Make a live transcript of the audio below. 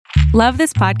Love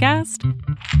this podcast?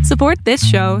 Support this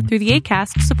show through the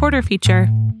Acast supporter feature.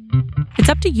 It's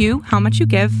up to you how much you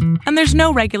give, and there's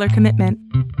no regular commitment.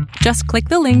 Just click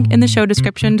the link in the show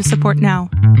description to support now.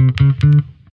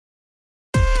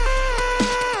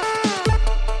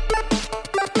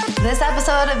 This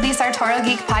episode of the Sartorial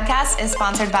Geek podcast is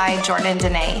sponsored by Jordan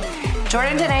Dene.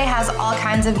 Jordan Dene has all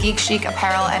kinds of geek chic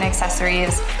apparel and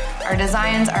accessories. Our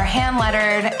designs are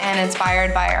hand-lettered and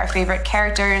inspired by our favorite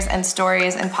characters and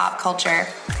stories in pop culture.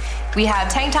 We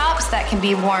have tank tops that can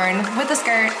be worn with a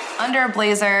skirt, under a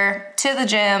blazer, to the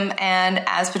gym, and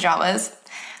as pajamas.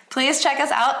 Please check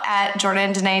us out at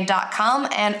jordandene.com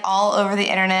and all over the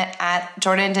internet at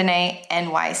Jordan Dene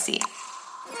NYC.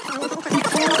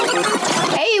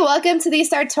 Hey, welcome to the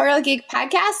Sartorial Geek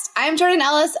podcast. I'm Jordan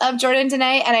Ellis of Jordan Dene,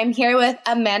 and I'm here with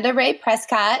Amanda-Rae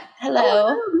Prescott.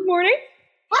 Hello. Good morning.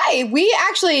 Hi.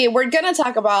 We're going to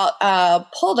talk about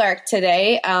Poldark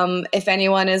today. If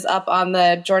anyone is up on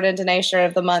the Jordan Dene shirt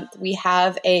of the month, we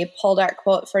have a Poldark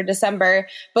quote for December.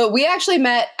 But we actually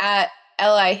met at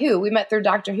LI Who. We met through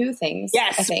Doctor Who things.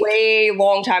 Yes, way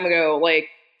long time ago. Like,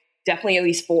 definitely at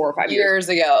least 4 or 5 years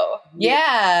ago.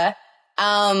 Yeah.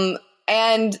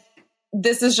 And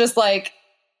this is just like,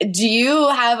 do you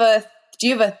have a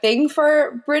thing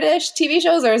for British TV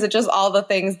shows, or is it just all the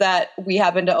things that we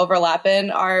happen to overlap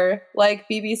in are like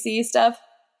BBC stuff?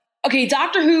 Okay,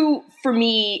 Doctor Who, for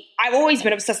me, I've always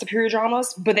been obsessed with period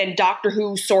dramas, but then Doctor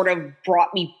Who sort of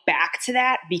brought me back to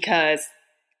that because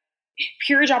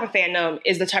period drama fandom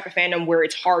is the type of fandom where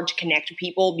it's hard to connect with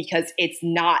people because it's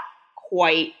not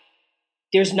quite,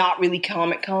 there's not really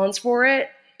comic cons for it.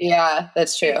 Yeah,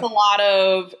 that's true. It's a lot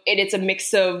of, and it's a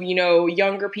mix of,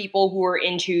 younger people who are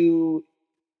into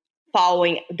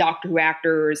following Doctor Who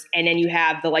actors, and then you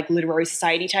have the literary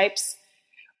society types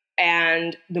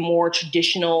and the more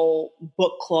traditional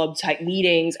book club type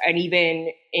meetings, and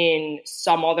even in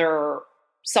some of the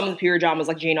period dramas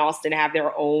like Jane Austen have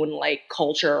their own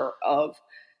culture of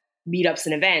meetups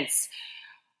and events.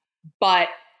 But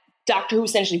Doctor Who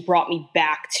essentially brought me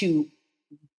back to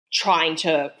trying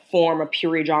to form a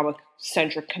period drama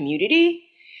centric community.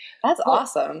 That's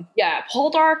awesome. Yeah.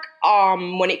 Poldark,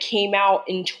 when it came out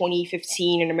in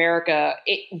 2015 in America,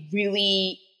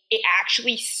 the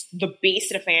base of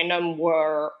the fandom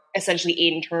were essentially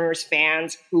Aidan Turner's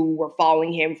fans who were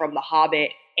following him from The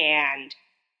Hobbit and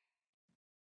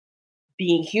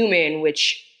Being Human,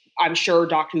 which I'm sure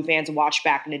Doctor Who fans watched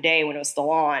back in the day when it was still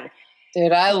on.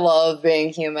 Dude, I love Being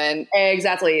Human.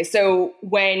 Exactly. So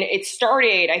when it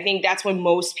started, I think that's when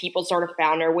most people sort of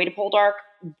found their way to Poldark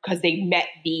because they met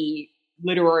the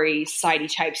literary society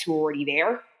types who were already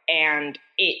there. And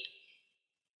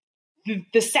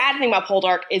the sad thing about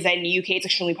Poldark is that in the UK it's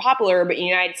extremely popular, but in the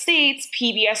United States,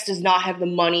 PBS does not have the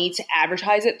money to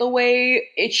advertise it the way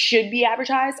it should be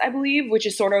advertised, I believe, which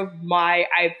is sort of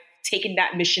I've taken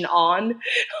that mission on.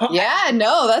 Yeah,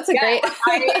 no, that's a great...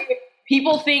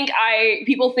 People think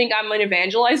I'm an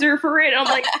evangelizer for it. And I'm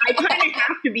like, I kind of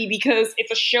have to be because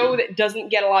it's a show that doesn't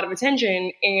get a lot of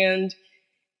attention. And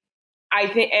I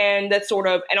think, and that's sort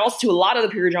of, and also to a lot of the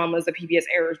period dramas that PBS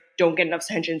airs don't get enough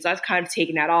attention. So I've kind of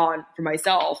taken that on for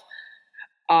myself.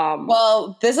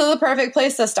 Well, this is the perfect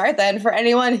place to start then for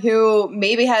anyone who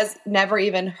maybe has never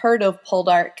even heard of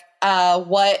Poldark. I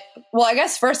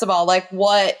guess first of all,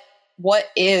 what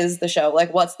is the show?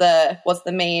 What's the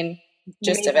main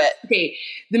gist of it? Okay,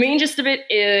 the main gist of it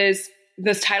is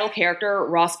this title character,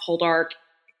 Ross Poldark.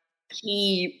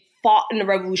 He fought in the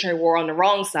Revolutionary War on the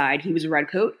wrong side. He was a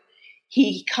redcoat.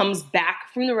 He comes back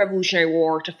from the Revolutionary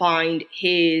War to find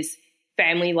his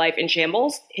family life in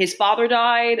shambles. His father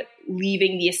died,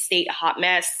 leaving the estate a hot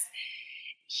mess.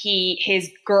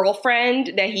 His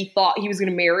girlfriend that he thought he was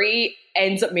going to marry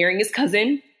ends up marrying his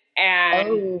cousin.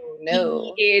 And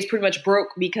he is pretty much broke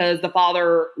because the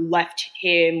father left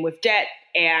him with debt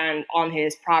and on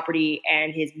his property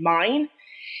and his mine.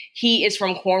 He is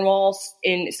from Cornwall,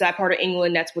 in that part of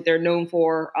England. That's what they're known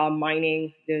for,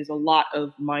 mining. There's a lot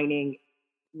of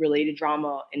mining-related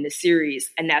drama in the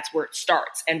series, and that's where it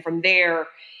starts. And from there,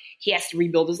 he has to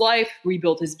rebuild his life,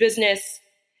 rebuild his business.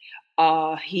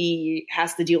 He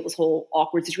has to deal with this whole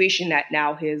awkward situation that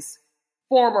now his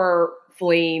former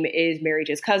flame is married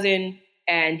to his cousin,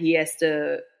 and he has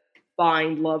to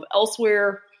find love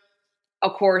elsewhere.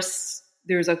 Of course,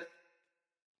 there's the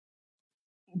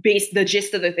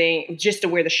gist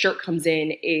of where the shirt comes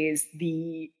in is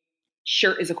the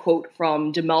shirt is a quote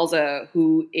from Demelza,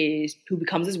 who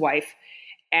becomes his wife,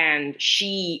 and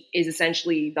she is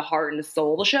essentially the heart and the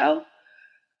soul of the show.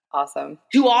 Awesome.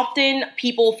 Too often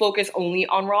people focus only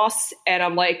on Ross, and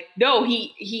I'm like, no,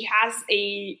 he has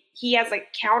a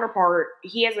counterpart.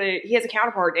 He has a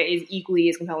counterpart that is equally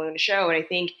as compelling on the show. And I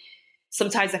think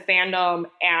sometimes the fandom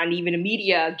and even the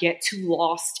media get too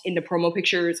lost in the promo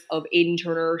pictures of Aiden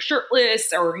Turner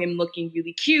shirtless or him looking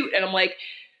really cute. And I'm like,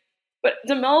 but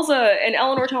Demelza and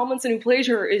Eleanor Tomlinson, who plays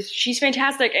her, she's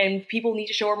fantastic, and people need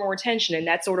to show her more attention. And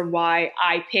that's sort of why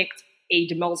I picked a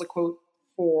Demelza quote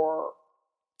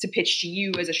to pitch to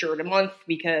you as a shirt of the month,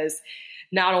 because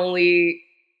not only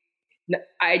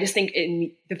I just think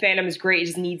the fandom is great, it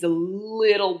just needs a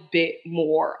little bit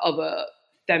more of a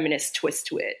feminist twist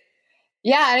to it.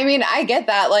 Yeah, I mean, I get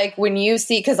that. Like, when you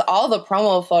see, because all the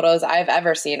promo photos I've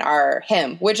ever seen are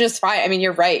him, which is fine. I mean,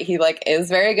 you're right. He, like, is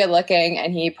very good looking,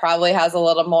 and he probably has a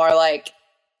little more, like,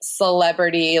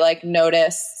 celebrity, like,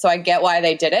 notice. So I get why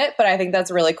they did it, but I think that's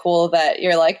really cool that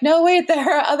you're like, no, wait, there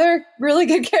are other really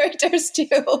good characters, too.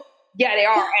 Yeah, they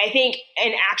are. I think,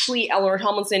 and actually, Eleanor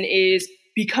Tomlinson is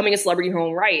becoming a celebrity in her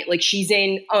own right. Like, she's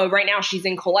in, right now, she's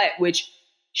in Colette, which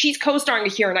she's co-starring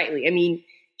with Keira Knightley. I mean,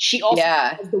 she also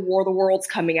has The War of the Worlds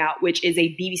coming out, which is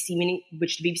a BBC mini,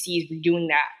 which the BBC is redoing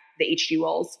the H.G.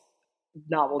 Wells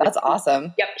novel. That's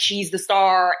awesome. Yep, she's the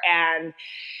star, and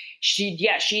she's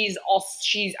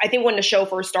I think when the show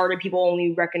first started, people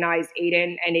only recognized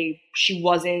Aiden, and she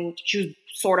was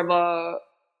sort of a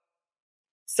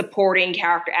supporting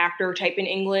character actor type in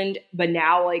England, but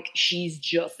now, like, she's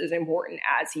just as important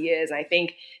as he is. And I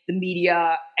think the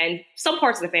media and some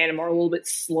parts of the fandom are a little bit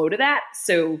slow to that.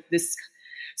 So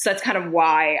that's kind of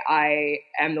why I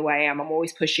am the way I am. I'm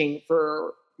always pushing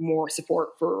for more support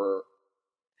for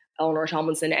Eleanor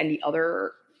Tomlinson and the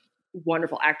other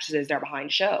wonderful actresses that are behind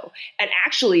the show. And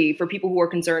actually, for people who are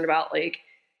concerned about, like,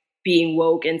 being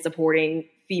woke and supporting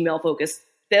female-focused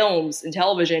films and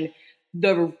television,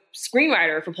 the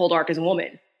screenwriter for Poldark is a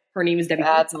woman. Her name is Debbie.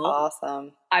 That's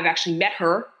awesome. I've actually met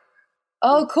her.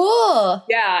 Oh, cool.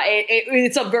 Yeah,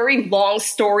 it's a very long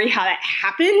story how that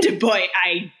happened, but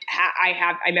I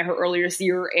met her earlier this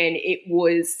year, and it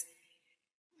was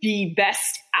the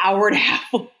best hour and a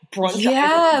half of brunch.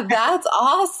 Yeah, that's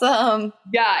awesome.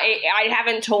 Yeah, I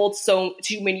haven't told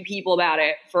too many people about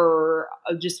it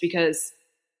just because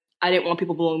I didn't want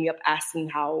people blowing me up asking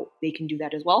how they can do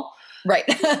that as well. Right.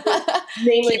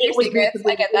 Mainly, it was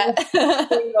basically, I get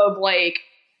that. of, like,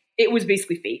 it was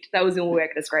basically fate. That was the only way I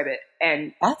could describe it.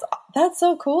 And that's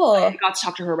so cool. I got to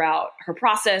talk to her about her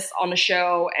process on the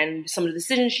show and some of the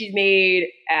decisions she's made,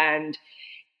 and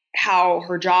how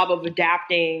her job of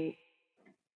adapting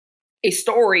a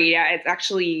story. It's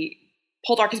actually,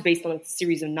 Poldark is based on a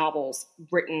series of novels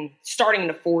written starting in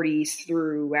the 40s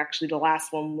through, actually the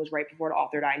last one was right before the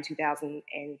author died in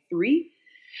 2003.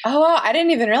 Oh, wow. I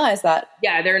didn't even realize that.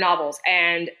 Yeah, they're novels.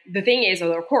 And the thing is,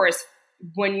 of course,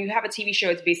 when you have a TV show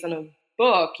that's based on a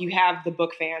book, you have the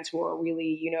book fans who are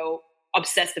really,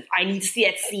 obsessed. I need to see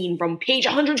that scene from page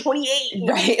 128.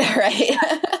 Right.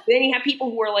 Then you have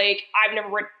people who are like, I've never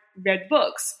read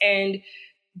books. And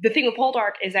the thing with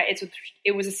Poldark is that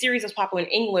it was a series that was popular in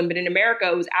England, but in America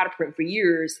it was out of print for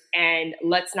years. And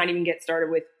let's not even get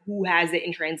started with who has it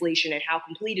in translation and how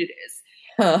complete it is.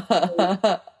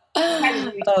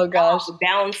 Oh gosh.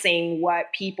 Balancing what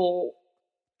people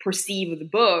perceive of the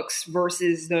books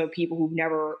versus the people who've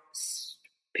never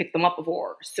picked them up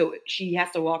before. So she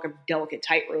has to walk a delicate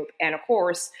tightrope. And of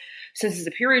course, since it's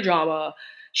a period drama,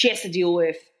 she has to deal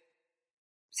with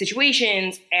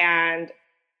situations and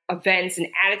events and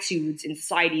attitudes in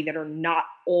society that are not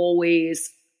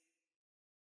always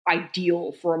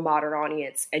ideal for a modern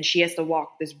audience, and she has to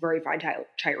walk this very fine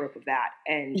tightrope of that.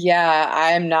 And yeah,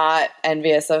 I'm not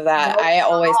envious of that. I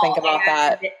always think about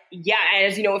that. Yeah,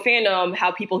 as you know, a fandom,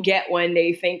 how people get when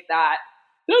they think that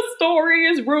the story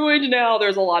is ruined now.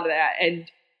 There's a lot of that, and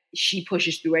she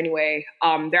pushes through anyway.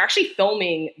 They're actually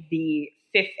filming the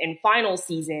 5th and final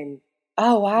season.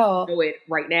 Oh wow!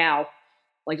 Right now,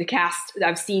 like the cast,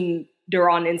 I've seen they're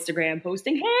on Instagram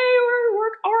posting, "Hey, we're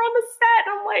on the set."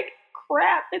 And I'm like,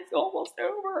 crap, it's almost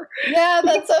over. Yeah,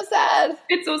 that's so sad.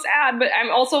 It's so sad, but I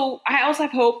also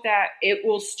have hope that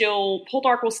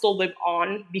Poldark will still live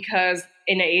on, because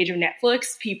in the age of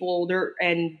Netflix,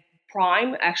 and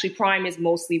Prime, actually Prime is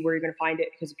mostly where you're going to find it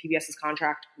because of PBS's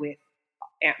contract with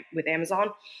Amazon.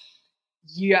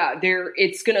 Yeah,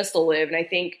 it's going to still live, and I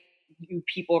think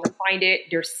people are going to find it.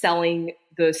 They're selling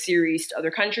the series to other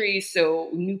countries, so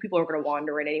new people are going to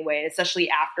wander in anyway, especially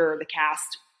after the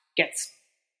cast gets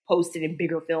posted in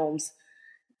bigger films.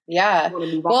 Yeah.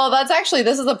 Well,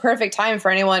 this is the perfect time for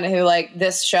anyone who, like,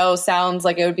 this show sounds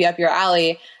like it would be up your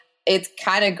alley. it's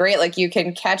kind of great. Like, you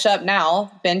can catch up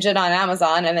now, binge it on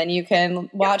Amazon, and then you can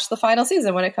watch the final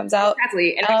season when it comes out.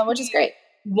 Exactly. And which is great.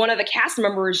 One of the cast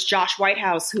members, Josh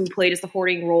Whitehouse, who played a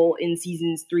supporting role in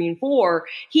seasons 3 and 4,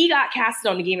 he got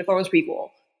casted on the Game of Thrones prequel.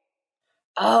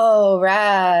 Oh,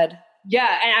 rad.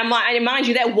 Yeah, and mind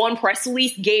you, that one press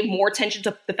release gave more attention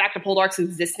to the fact of Poldark's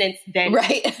existence than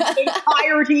the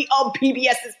entirety of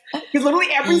PBS's. Because literally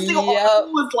every single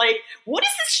article was like, what is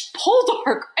this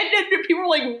Poldark? And then people were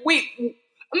like, wait,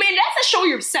 I mean, that's a show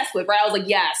you're obsessed with, right? I was like,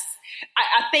 yes.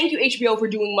 I thank you, HBO, for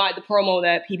doing the promo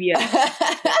that PBS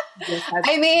has.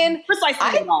 I mean,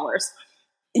 precisely $1.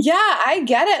 Yeah, I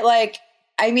get it. Like,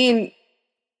 I mean,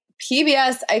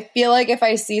 PBS, I feel like if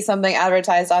I see something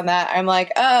advertised on that, I'm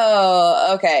like,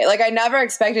 oh, okay. Like, I never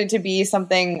expected to be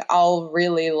something I'll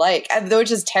really like,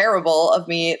 which is terrible of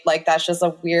me. Like, that's just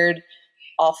a weird,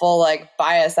 awful, like,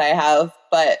 bias I have,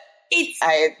 but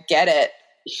I get it.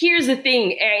 Here's the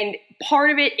thing, and part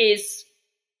of it is,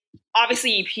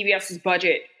 obviously, PBS's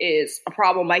budget is a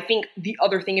problem. I think the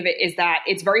other thing of it is that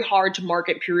it's very hard to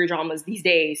market period dramas these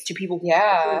days to people who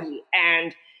are 30,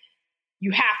 and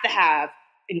you have to have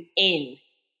an in.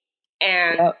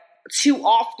 And too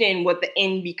often what the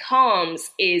in becomes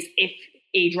is if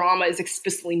a drama is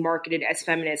explicitly marketed as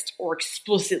feminist or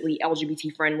explicitly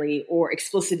LGBT friendly or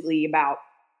explicitly about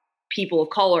people of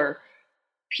color,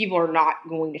 people are not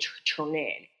going to turn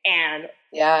in. And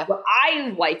what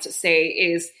I like to say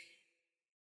is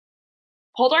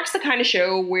Poldark's the kind of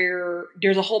show where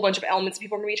there's a whole bunch of elements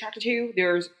people are going to be attracted to.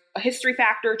 There's a history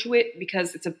factor to it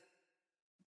because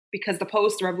the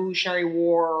post-Revolutionary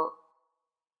War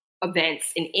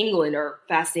events in England are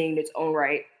fascinating in its own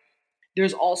right.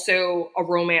 There's also a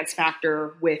romance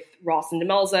factor with Ross and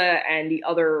Demelza and the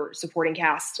other supporting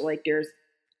cast. Like,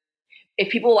 if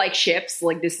people like ships,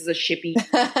 like, this is a shippy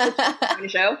kind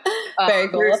of show. Very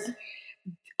cool.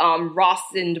 Ross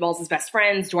and Demelza's best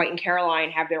friends, Dwight and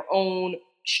Caroline, have their own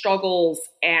struggles,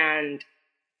 and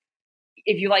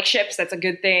if you like ships, that's a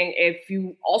good thing.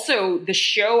 The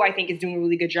show, I think, is doing a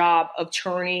really good job of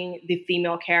turning the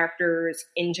female characters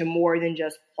into more than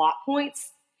just plot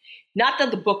points. Not that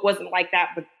the book wasn't like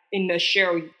that, but in the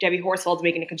show, Debbie Horsfield's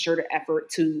making a concerted effort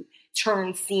to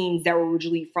turn scenes that were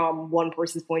originally from one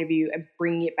person's point of view and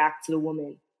bringing it back to the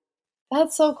woman.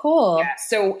 That's so cool. Yeah,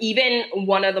 so even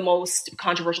one of the most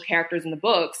controversial characters in the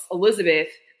books, Elizabeth,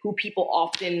 who people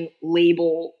often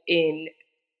label in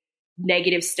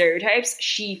negative stereotypes,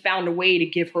 she found a way to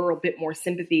give her a bit more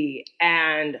sympathy,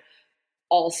 and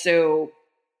also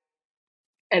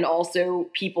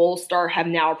people have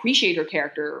now appreciate her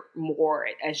character more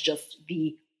as just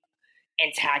the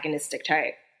antagonistic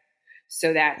type.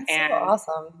 So that's so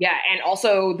awesome. Yeah, and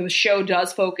also the show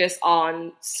does focus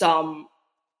on some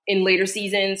in later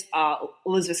seasons.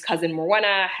 Elizabeth's cousin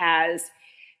Morwenna has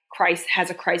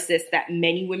a crisis that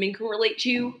many women can relate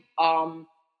to. And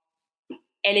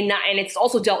it's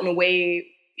also dealt in a way,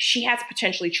 she has a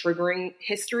potentially triggering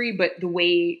history, but the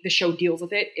way the show deals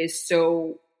with it is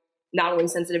so not only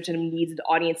sensitive to the needs of the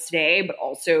audience today, but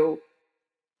also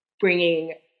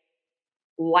bringing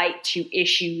light to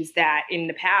issues that in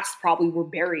the past probably were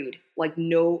buried. I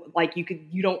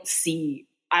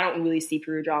don't really see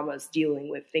period dramas dealing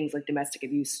with things like domestic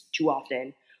abuse too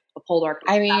often. Poldark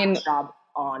does a job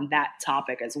on that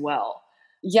topic as well.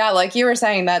 Yeah, like you were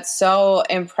saying, that's so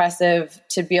impressive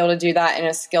to be able to do that in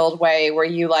a skilled way where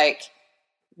you like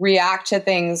react to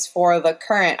things for the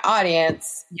current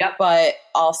audience, but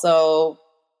also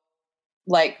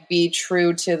like be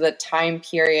true to the time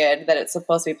period that it's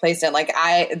supposed to be placed in. Like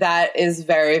that is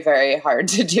very, very hard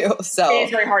to do. So it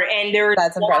is very hard. And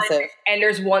that's impressive. And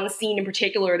there's one scene in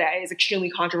particular that is extremely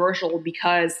controversial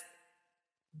because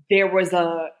it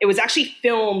was actually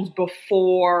filmed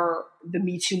before the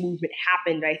Me Too movement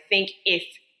happened. I think if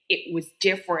it was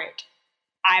different,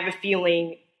 I have a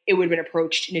feeling it would have been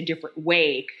approached in a different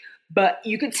way. But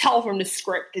you could tell from the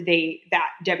script that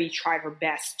Debbie tried her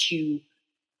best to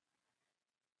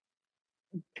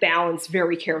balance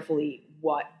very carefully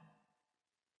what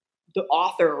the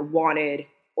author wanted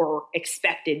or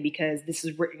expected, because this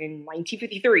was written in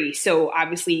 1953. So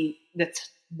obviously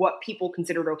that's what people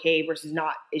considered okay versus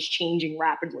not is changing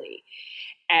rapidly.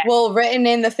 Written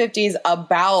in the 50s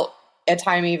about a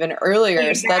time even earlier.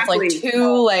 Exactly. So that's like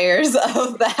two layers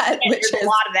of that, and which is a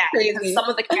lot of that. Crazy. Some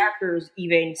of the characters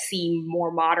even seem more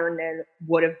modern than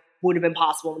would have been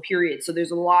possible in the period. So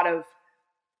there's a lot of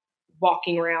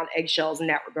walking around eggshells in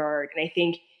that regard. And I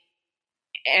think,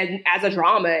 and as a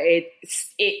drama,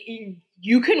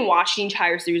 you can watch the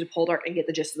entire series of Poldark and get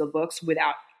the gist of the books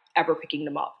without ever picking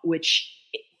them up, which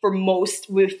for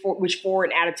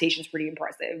an adaptation is pretty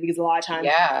impressive, because a lot of times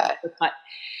the cut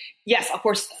yes, of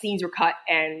course, scenes were cut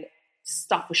and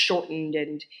stuff was shortened,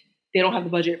 and they don't have the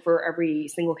budget for every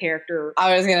single character.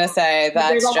 I was going to say,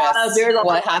 that's just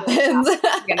what happens.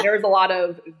 Yeah, there's a lot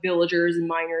of villagers and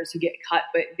miners who get cut,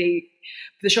 but the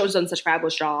show's done such a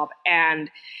fabulous job, and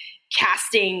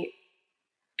casting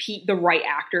the right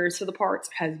actors for the parts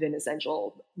has been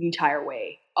essential the entire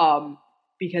way.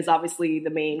 Because obviously the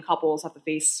main couples have to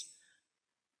face,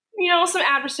 some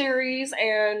adversaries,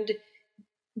 and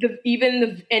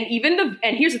and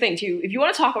here's the thing too. If you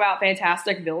want to talk about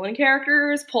fantastic villain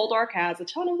characters, Poldark has a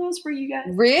ton of those for you guys.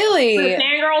 Really? For the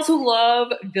fangirls who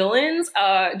love villains,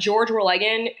 George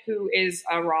Rolegan, who is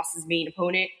Ross's main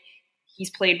opponent, he's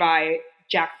played by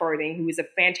Jack Farthing, who is a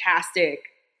fantastic.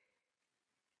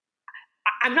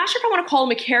 I'm not sure if I want to call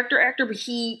him a character actor, but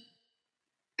he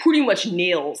pretty much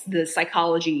nails the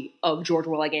psychology of George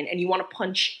Rolegan, and you want to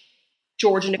punch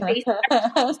George in the face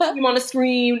him on the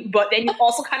screen, but then you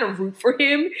also kind of root for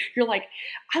him. You're like,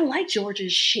 I like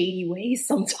George's shady ways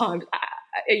sometimes.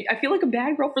 I feel like a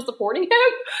bad girl for supporting him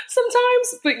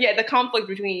sometimes. But yeah, the conflict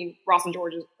between Ross and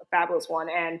George is a fabulous one.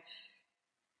 And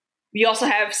we also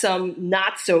have some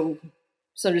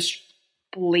just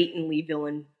blatantly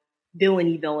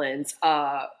villainy villains.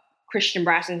 Christian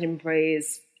Brassington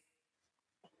plays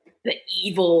the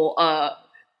evil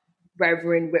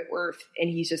Reverend Whitworth, and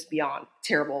he's just beyond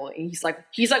terrible. And he's like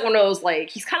one of those,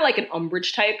 like, he's kind of like an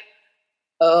Umbridge type.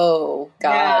 Oh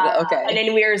God. Yeah. Okay. And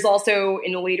then there's also,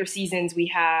 in the later seasons, we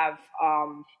have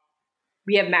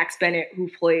Max Bennett, who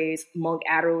plays Monk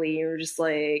Adderley. And you're just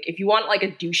like, if you want like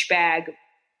a douchebag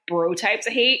bro type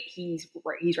to hate, he's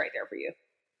right there for you.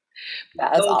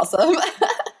 That's awesome.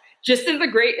 Just as the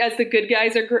good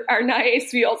guys are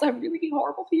nice, we also have really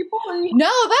horrible people.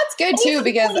 No, that's good too,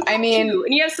 because I mean, and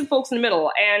you have some folks in the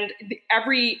middle, and the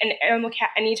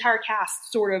entire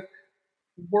cast sort of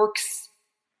works.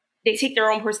 They take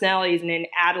their own personalities and then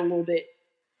add a little bit,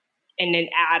 and then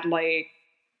add like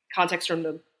context from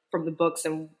the books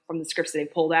and from the scripts that they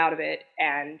pulled out of it,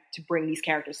 and to bring these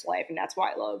characters to life. And that's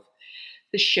why I love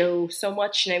the show so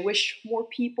much, and I wish more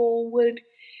people would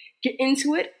get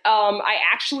into it.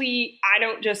 I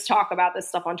don't just talk about this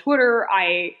stuff on Twitter.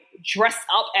 I dress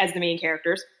up as the main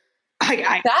characters.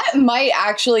 That might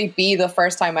actually be the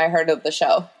first time I heard of the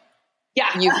show.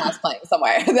 Yeah. You cosplaying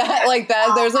somewhere.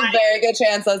 There's a very good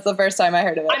chance that's the first time I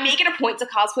heard of it. I make it a point to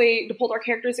cosplay the Poldark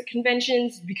characters at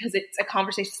conventions because it's a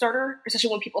conversation starter, especially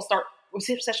when people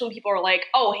are like,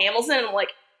 oh, Hamilton. And I'm like,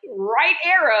 right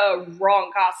era,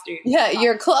 wrong costume. Yeah,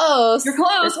 you're close. You're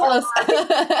close.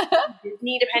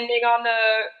 Disney, depending on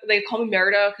they call me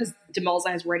Merida because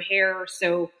Demelza has red hair.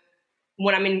 So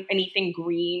when I'm in anything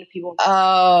green, people.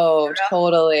 Oh,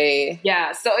 totally.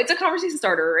 Yeah, so it's a conversation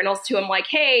starter, and also too, I'm like,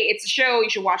 hey, it's a show. You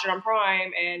should watch it on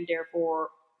Prime, and therefore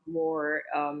more,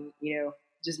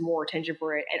 just more attention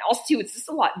for it. And also too, it's just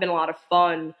been a lot of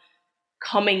fun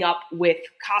coming up with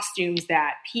costumes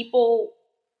that people.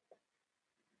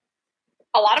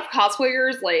 A lot of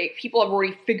cosplayers, like, people have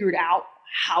already figured out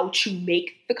how to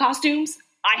make the costumes.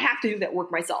 I have to do that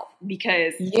work myself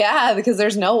because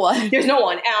there's no one. There's no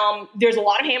one. There's a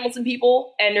lot of Hamilton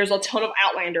people, and there's a ton of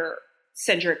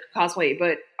Outlander-centric cosplay.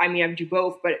 But, I mean, I do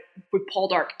both. But with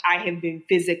Poldark, I have been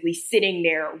physically sitting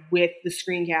there with the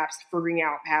screen caps, figuring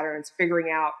out patterns, figuring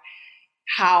out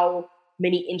how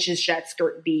many inches should that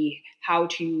skirt be,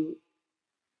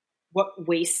 what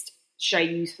waist should I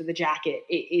use for the jacket?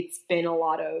 It's been a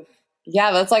lot of... Yeah,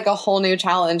 that's like a whole new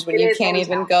challenge when you can't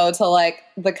even go to like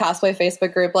the cosplay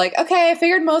Facebook group. Like, okay, I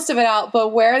figured most of it out, but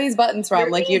where are these buttons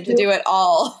from? You have to do it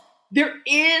all. There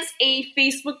is a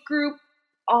Facebook group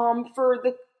for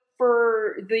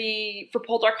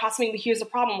Poldark costuming, but here's the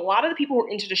problem. A lot of the people who are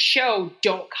into the show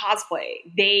don't cosplay.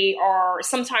 They are...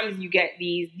 Sometimes you get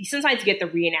the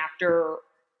reenactor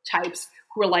types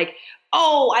who are like,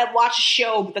 oh, I watched a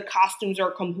show, but the costumes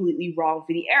are completely wrong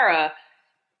for the era.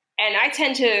 And I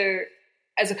tend to,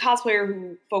 as a cosplayer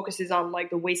who focuses on like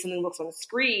the way something looks on the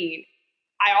screen,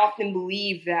 I often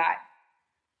believe that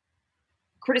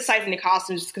criticizing the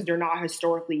costumes just because they're not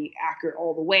historically accurate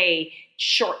all the way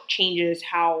changes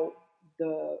how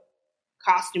the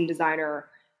costume designer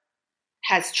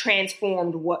has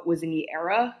transformed what was in the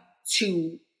era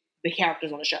to the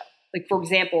characters on the show. Like, for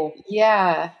example...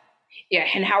 Yeah,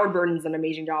 and Howard Burton's done an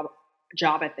amazing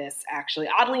job at this, actually.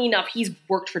 Oddly enough, he's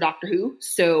worked for Doctor Who.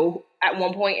 So at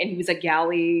one point, and he was at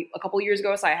Galley a couple years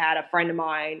ago, so I had a friend of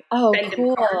mine send him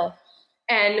a card.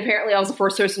 And apparently I was the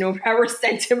first person who ever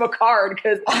sent him a card.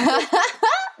 Because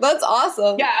that's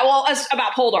awesome. Yeah, well,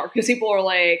 about Poldark, because people are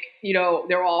like,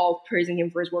 they're all praising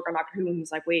him for his work on Doctor Who. And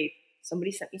he's like, wait,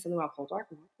 somebody sent me something about Poldark?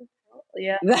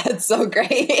 Yeah. That's so great.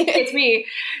 It's me.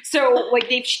 So, like,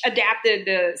 they've adapted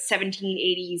the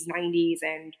 1780s, 90s,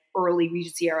 and early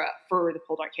Regency era for the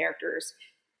Poldark characters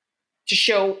to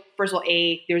show, first of all,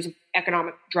 there's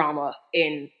economic drama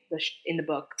in the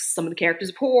book. Some of the characters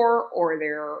are poor, or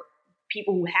they're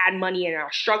people who had money and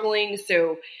are struggling,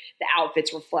 so the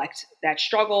outfits reflect that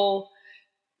struggle.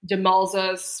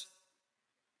 Demelza's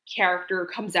character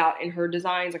comes out in her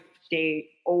designs. Like, they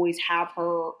always have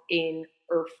her in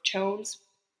earth tones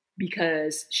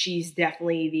because she's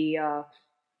definitely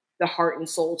the heart and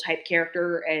soul type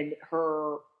character, and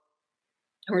her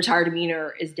entire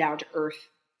demeanor is down to earth,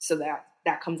 so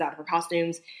that comes out of her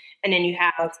costumes. And then you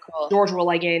have George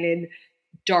Rolegan in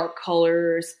dark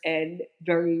colors and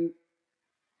very,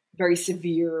 very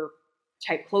severe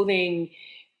type clothing.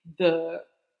 The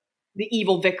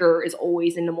evil vicar is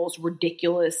always in the most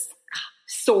ridiculous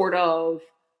sort of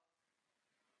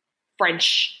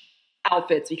French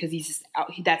outfits because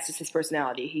that's just his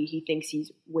personality. He thinks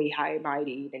he's way high and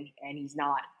mighty and he's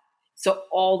not. So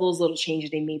all those little changes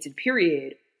they made to the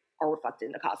period are reflected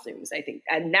in the costumes, I think,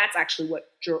 and that's actually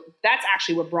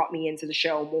what brought me into the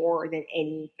show more than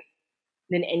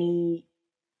anything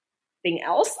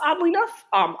else. Oddly enough,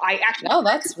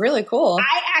 that's really cool.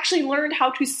 I actually learned how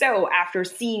to sew after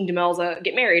seeing Demelza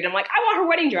get married. I'm like, I want her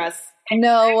wedding dress.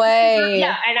 No way.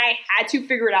 And I had to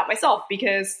figure it out myself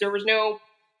because there was no,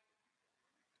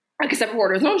 like I said before,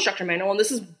 there was no instruction manual, and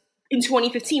this is in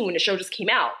 2015 when the show just came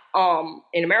out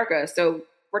in America. So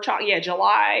we're talking,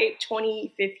 July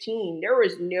 2015. There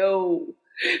was no,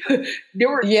 So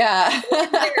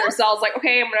I was like,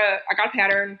 okay, I got a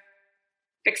pattern,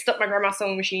 fixed up my grandma's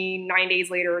sewing machine. 9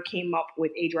 days later, it came up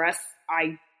with a dress.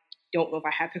 I don't know if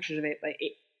I have pictures of it, but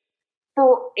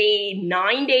for a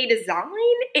 9-day design,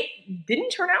 it didn't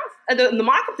turn out, the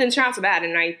mock-up didn't turn out so bad,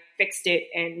 and I fixed it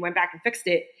and went back and fixed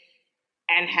it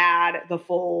and had her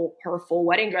full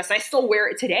wedding dress. And I still wear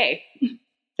it today.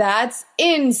 That's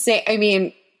insane. I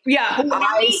mean, yeah,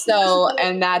 I sew,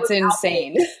 and that's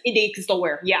insane. They can still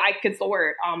wear. Yeah, I could still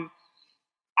wear it.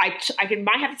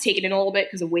 Might have to take it in a little bit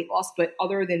because of weight loss, but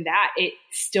other than that, it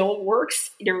still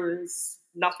works.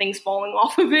 Nothing's falling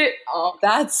off of it.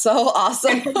 That's so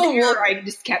awesome. And from there, I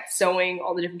just kept sewing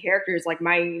all the different characters. Like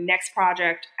my next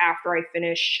project after I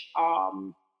finish,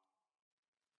 I'm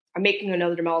making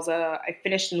another Demelza. I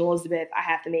finished an Elizabeth. I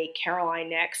have to make Caroline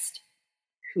next,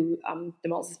 who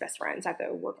Demelza's best friends. I have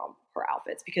to work on her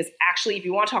outfits because actually, if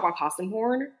you want to talk about costume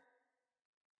porn,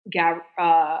 I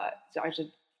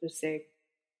should just say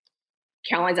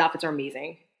Caroline's outfits are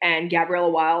amazing. And Gabriella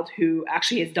Wilde, who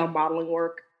actually has done modeling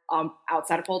work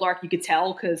outside of Poldark, you could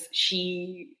tell because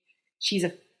she's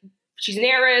an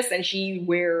heiress and she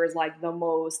wears like the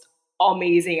most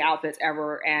amazing outfits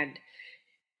ever. And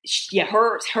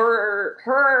her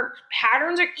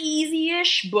patterns are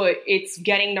easy-ish, but it's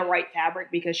getting the right fabric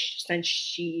because since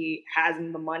she has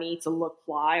the money to look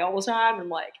fly all the time, I'm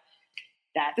like,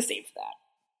 I have to save for that.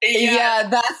 Yeah,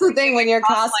 that's the thing when you're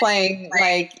cosplaying,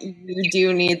 like you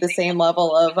do need the same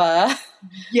level of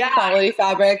quality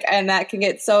fabric, and that can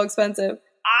get so expensive.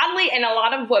 Oddly, and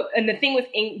the thing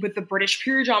with the British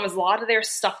period dramas, a lot of their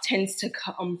stuff tends to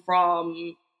come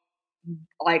from,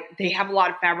 like, they have a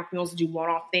lot of fabric mills to do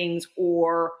one-off things,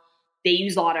 or they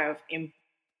use a lot of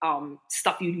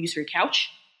stuff you'd use for your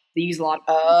couch. They use a lot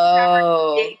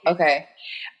of fabric. Okay.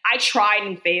 I tried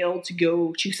and failed to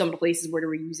go to some of the places where they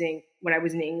were using when I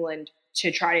was in England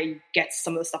to try to get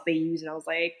some of the stuff they use, and I was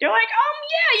like, they're like,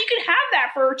 yeah, you can have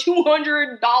that for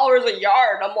 $200 a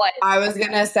yard. I'm like, I was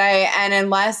gonna say, and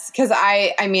unless, because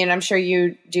I mean, I'm sure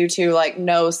you do too, like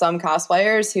know some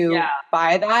cosplayers who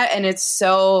buy that, and it's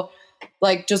so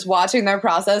like just watching their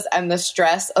process and the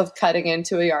stress of cutting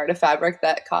into a yard of fabric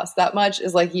that costs that much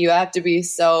is like you have to be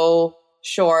so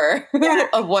sure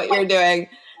of what you're doing.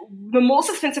 The most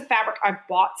expensive fabric I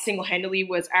bought single-handedly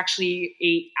was actually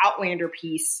a Outlander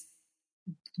piece.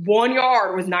 1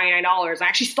 yard was $99. I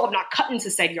actually still have not cut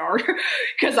into said yard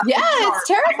because it's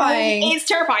terrifying. It's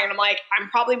terrifying. I'm like, what I'm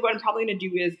probably going to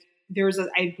do is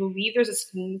I believe there's a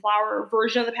spoonflower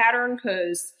version of the pattern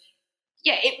because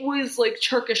it was like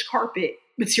Turkish carpet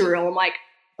material. I'm like,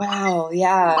 wow,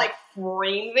 yeah, like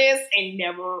frame this and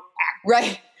never act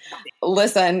right.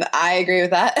 Listen, I agree with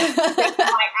that.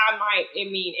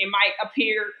 It might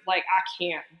appear like I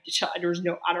can't. I don't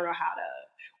know how to.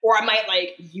 Or I might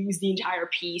like use the entire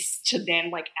piece to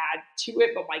then like add to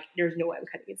it, but like there's no way I'm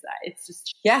cutting into that. It's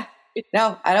just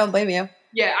no, I don't blame you.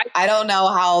 Yeah, I don't know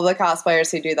how the cosplayers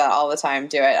who do that all the time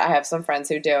do it. I have some friends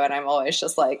who do, and I'm always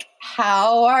just like,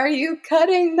 how are you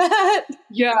cutting that?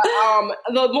 Yeah,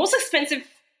 the most expensive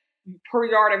per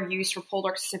yard I've used for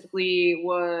Poldark specifically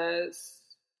was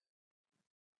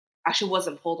actually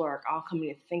wasn't Poldark. I'll come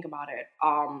to think about it.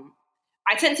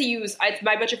 I tend to use,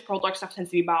 my budget for Poldark stuff tends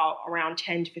to be about around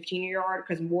 10 to 15 a yard,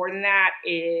 because more than that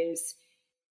is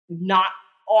not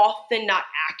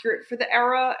accurate for the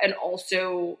era. And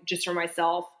also, just for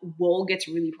myself, wool gets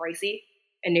really pricey.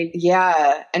 And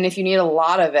and if you need a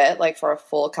lot of it, like for a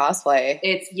full cosplay,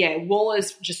 wool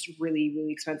is just really,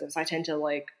 really expensive. So I tend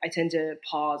to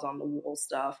pause on the wool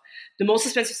stuff. The most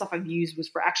expensive stuff I've used was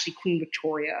for actually Queen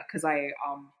Victoria, because I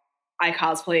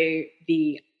cosplay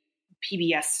the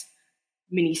PBS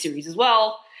miniseries as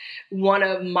well. One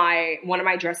of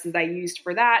my dresses I used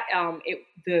for that,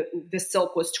 the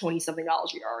silk was $20-something a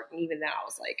yard, and even then I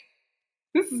was like,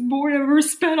 this is more than I've ever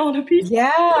spent on a piece.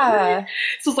 Yeah.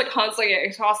 So it's like constantly,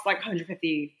 it cost like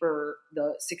 $150 for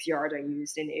the 6 yards I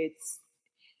used, and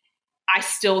I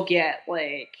still get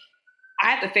like,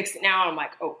 I have to fix it now, and I'm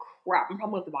like, oh crap, I'm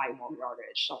probably going to have to buy more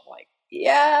yardage. So I'm like,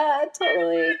 yeah,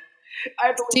 totally.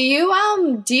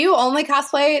 Do you only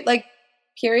cosplay like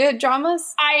period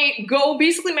dramas?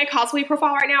 Basically my cosplay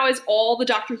profile right now is all the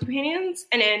Doctor Who companions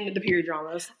and then the period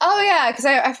dramas. Oh yeah, because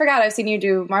I forgot I've seen you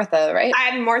do Martha, right?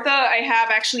 I have Martha. I have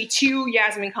actually 2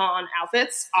 Yasmin Khan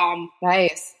outfits.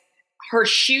 Nice. Her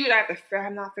shoes, I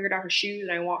have not figured out her shoes,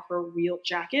 and I want her real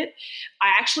jacket. I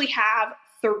actually have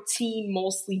 13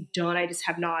 mostly done. I just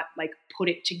have not like put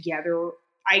it together.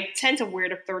 I tend to wear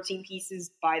the 13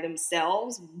 pieces by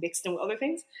themselves, mixed in with other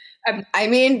things. I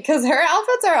mean, because her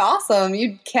outfits are awesome.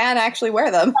 You can actually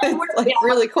wear them. It's like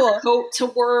really cool. Coat to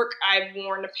work. I've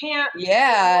worn the pants.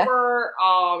 Yeah.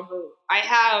 I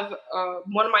have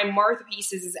one of my Martha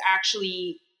pieces is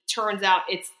actually turns out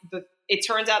the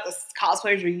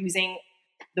cosplayers were using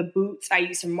the boots I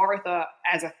used from Martha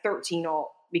as a 13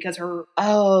 alt because her.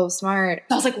 Oh, smart.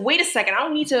 I was like, wait a second. I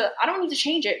don't need to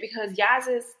change it because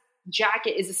Yaz's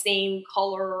jacket is the same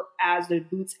color as the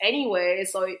boots anyway,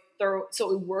 so it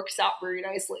works out very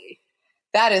nicely.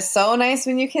 That is so nice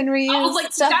when you can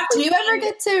reuse stuff. Do you ever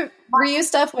get to reuse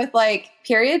stuff with like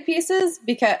period pieces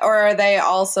or are they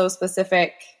all so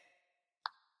specific?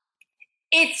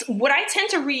 It's what I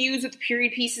tend to reuse with the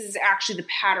period pieces is actually the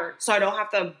pattern, so I don't have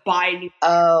to buy new.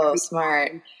 Oh,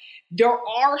 smart. There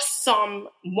are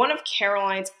one of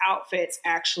Caroline's outfits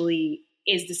actually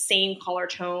is the same color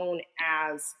tone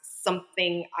as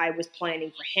something I was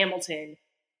planning for Hamilton.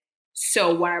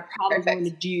 So what I'm probably going to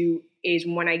do is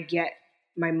when I get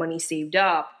my money saved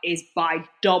up is buy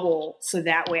double so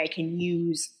that way I can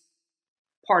use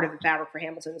part of the fabric for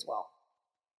Hamilton as well.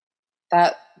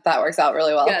 That works out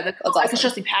really well. Yeah,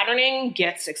 especially patterning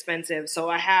gets expensive. So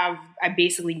I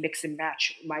basically mix and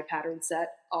match my pattern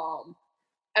set.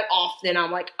 And often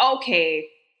I'm like, okay,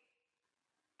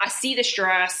 I see this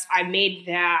dress, I made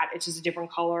that, it's just a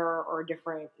different color or a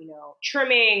different,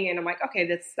 trimming. And I'm like, okay,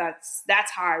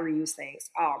 that's how I reuse things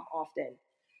often.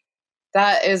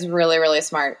 That is really, really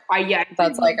smart.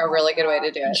 That's like a really good way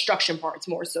to do it. Construction parts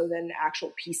more so than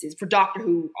actual pieces. For Doctor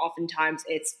Who, oftentimes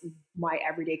it's my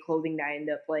everyday clothing that I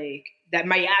end up that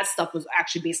my ad stuff was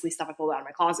actually basically stuff I pulled out of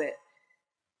my closet.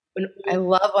 I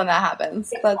love when that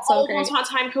happens. That's so great. Almost on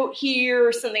time coat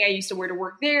here, something I used to wear to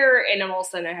work there, and then all of a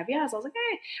sudden I have So I was like,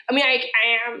 hey. I mean,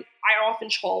 I often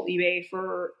trawl eBay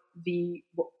for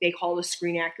what they call the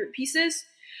screen accurate pieces,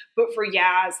 but for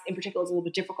Yaz in particular, it's a little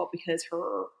bit difficult because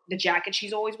the jacket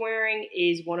she's always wearing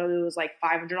is one of those like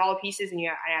 $500 pieces, and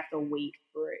I have to wait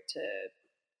for it to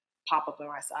pop up in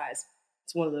my size.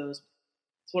 It's one of those.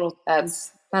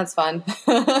 That's fun.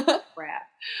 Crap.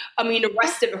 I mean, the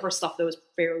rest of her stuff though is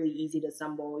fairly easy to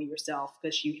assemble yourself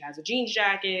because she has a jeans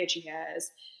jacket, she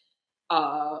has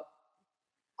a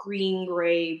green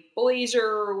gray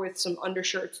blazer with some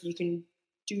undershirts you can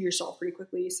do yourself pretty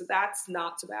quickly, so that's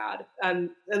not so bad.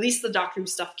 At least the Doctor Who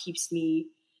stuff keeps me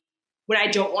when I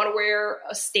don't want to wear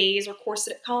a stays or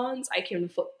corset at cons, I can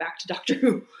flip back to Doctor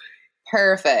Who.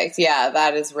 Perfect. Yeah,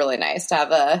 that is really nice to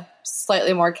have a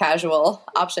slightly more casual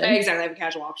option. Exactly, I have a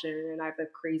casual option, and I have the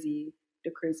crazy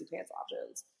pants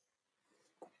options.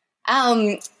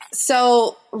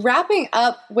 So wrapping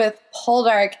up with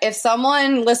Poldark, if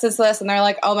someone listens to this and they're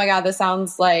like, "Oh my god, this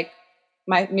sounds like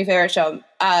my new favorite show,"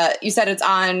 you said it's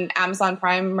on Amazon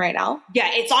Prime right now? Yeah,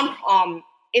 it's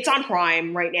on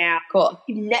Prime right now. Cool.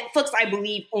 Netflix, I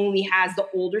believe, only has the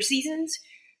older seasons.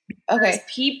 Okay.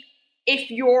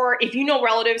 If you know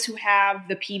relatives who have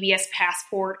the PBS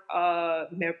Passport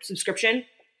subscription,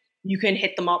 you can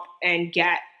hit them up and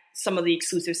get some of the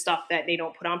exclusive stuff that they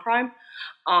don't put on Prime.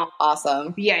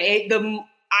 Awesome. Yeah,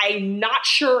 I'm not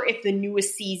sure if the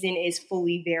newest season is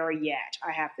fully there yet.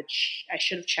 I have to. I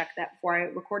should have checked that before I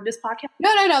record this podcast.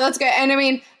 No, that's good. And I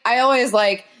mean, I always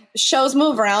shows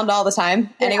move around all the time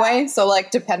anyway. So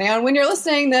depending on when you're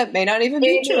listening, that may not even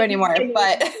be true anymore.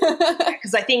 But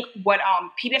because I think what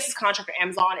PBS's contract with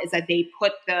Amazon is that they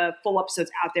put the full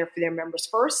episodes out there for their members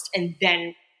first, and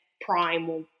then Prime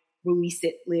will release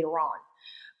it later on.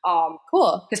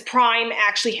 Cool. Because Prime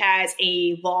actually has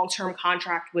a long-term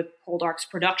contract with Poldark's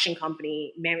production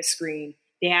company, Mammoth Screen.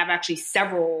 They have actually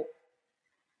several.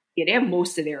 Yeah, they have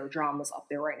most of their dramas up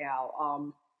there right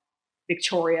now.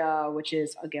 Victoria, which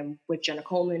is again with Jenna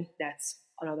Coleman. That's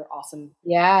another awesome.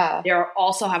 Yeah. They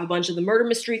also have a bunch of the murder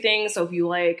mystery things. So if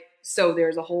you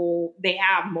there's a whole. They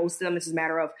have most of them. It's a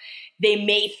matter of they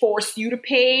may force you to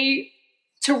pay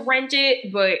to rent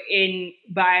it, but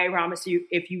I promise you,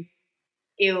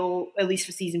 it'll at least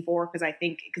for season 4, because I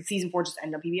think season 4 just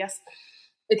ended on PBS.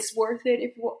 It's worth it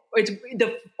if it's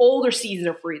the older seasons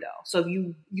are free though, so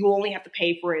you only have to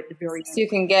pay for it at the very end. So you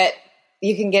can get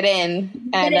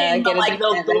in and get it.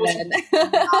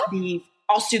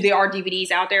 Also, there are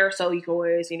DVDs out there, so you can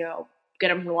always get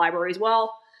them from the library as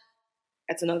well.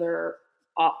 That's another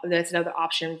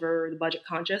option for the budget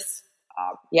conscious.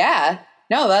 Yeah.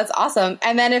 No, that's awesome.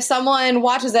 And then if someone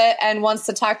watches it and wants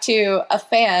to talk to a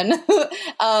fan,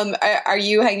 are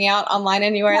you hanging out online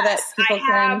anywhere that people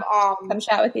can come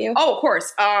chat with you? Oh, of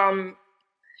course.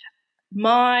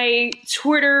 My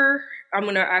Twitter, I'm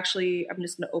just going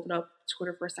to open up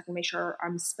Twitter for a second, make sure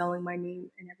I'm spelling my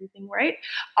name and everything right.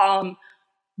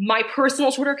 My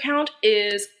personal Twitter account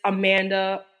is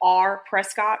Amanda-Rae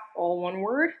Prescott, all one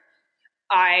word.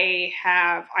 I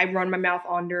run my mouth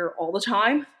under all the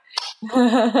time.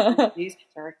 Please,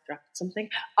 sorry, I dropped something.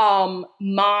 I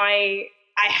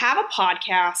have a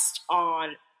podcast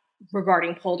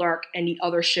regarding Poldark and the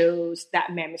other shows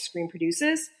that Mammoth Screen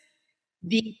produces.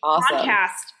 The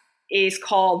podcast is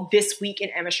called This Week in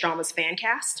MS Drama's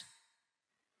Fancast.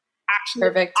 Actually,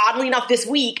 perfect. Oddly enough, this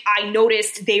week I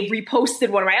noticed they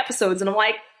reposted one of my episodes, and I'm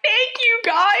like, thank you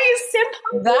guys.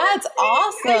 That's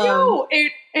awesome.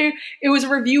 It was a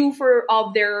review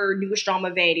of their newest drama,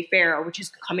 Vanity Fair, which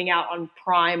is coming out on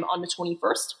Prime on the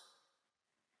 21st.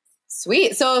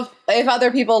 Sweet. So if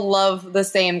other people love the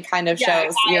same kind of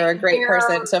shows, you're a great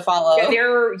person to follow.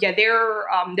 Their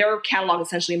catalog is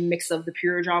essentially a mix of the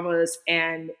pure dramas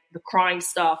and the crime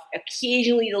stuff.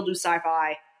 Occasionally they'll do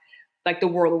sci-fi, like The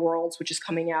World of Worlds, which is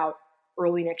coming out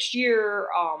early next year.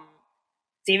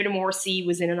 David and Morrissey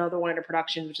was in another one of the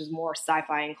productions, which is more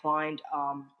sci-fi inclined.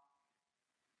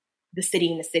 The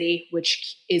City in the City,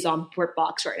 which is on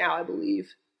BritBox right now, I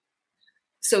believe.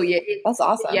 So yeah, that's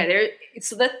awesome. Yeah,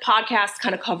 so that podcast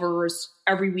kind of covers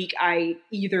every week. I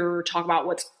either talk about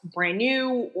what's brand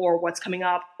new or what's coming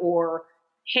up, or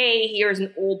hey, here's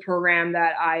an old program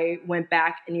that I went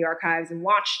back in the archives and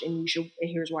watched, and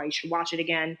here's why you should watch it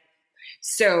again.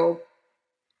 So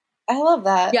I love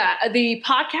that. Yeah, the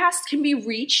podcast can be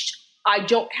reached. I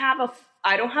don't have a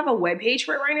webpage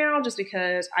for it right now, just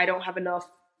because I don't have enough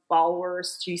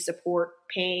followers to support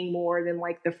paying more than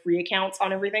the free accounts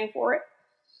on everything for it.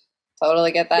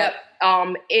 Totally get that.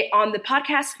 Yep. On the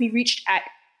podcast can be reached at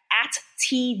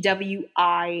TWIMSD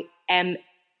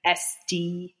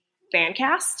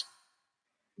Fancast.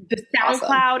 The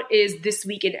SoundCloud is This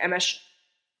Week in MS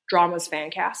Drama's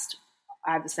Fancast.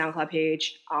 I have the SoundCloud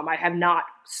page. I have not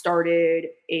started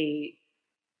a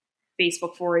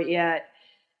Facebook for it yet.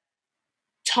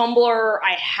 Tumblr,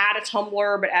 I had a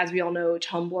Tumblr, but as we all know,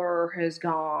 Tumblr has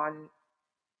gone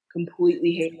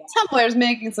completely haywire. Tumblr's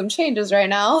making some changes right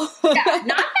now. Yeah,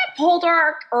 not that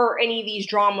Poldark or any of these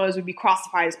dramas would be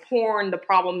classified as porn. The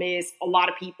problem is a lot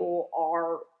of people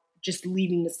are just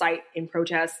leaving the site in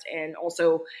protest, and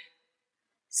also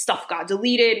stuff got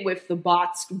deleted with the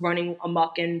bots running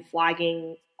amok and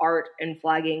flagging art and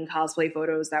flagging cosplay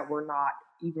photos that were not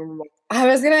even remote. I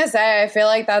was gonna say, I feel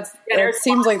like it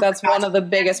seems like that's one of the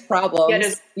biggest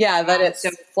problems. That it's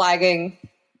flagging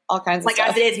all kinds of stuff.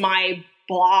 As it is my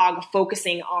blog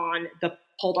focusing on the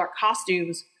Poldark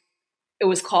costumes, it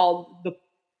was called the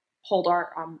Poldark.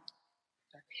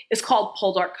 It's called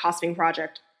Poldark Costuming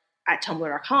Project at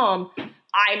Tumblr.com.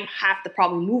 I have to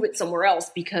probably move it somewhere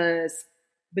else, because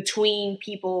between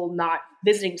people not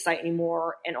visiting the site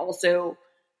anymore and also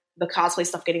the cosplay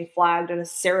stuff getting flagged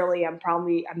unnecessarily, I'm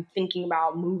thinking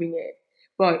about moving it.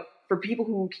 But for people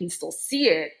who can still see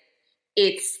it,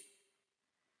 I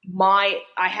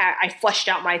fleshed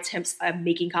out my attempts at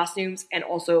making costumes, and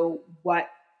also what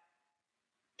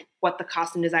the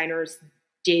costume designers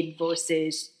did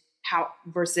versus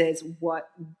what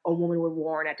a woman would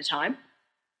wear at the time.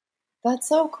 That's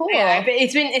so cool. Yeah,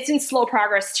 it's in slow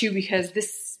progress too, because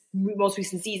this most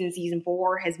recent season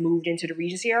 4, has moved into the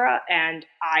Regency era, and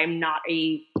I'm not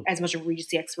as much of a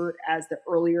Regency expert as the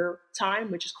earlier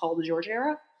time, which is called the Georgian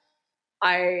era.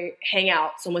 I hang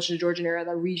out so much in the Georgian era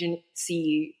that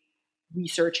Regency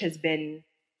research has been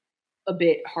a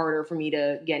bit harder for me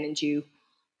to get into.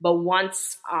 But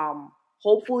once,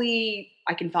 hopefully,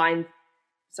 I can find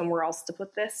somewhere else to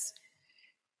put this.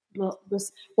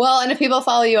 Well, and if people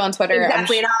follow you on Twitter,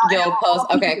 exactly, you'll post.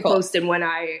 Okay, cool. Posted when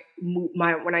I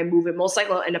move it. Most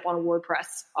likely, I'll end up on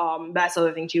WordPress. That's the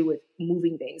other thing too with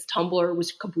moving things. Tumblr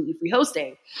was completely free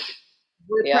hosting.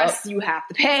 WordPress, you have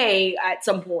to pay at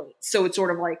some point. So it's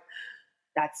sort of like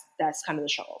that's kind of the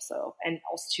struggle. So, and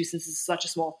also too, since it's such a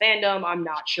small fandom, I'm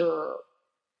not sure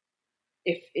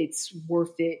if it's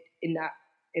worth it in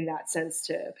that sense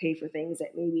to pay for things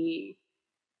that maybe.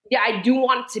 Yeah, I do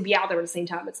want it to be out there, but at the same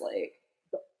time, it's like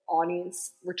the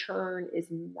audience return is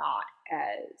not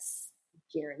as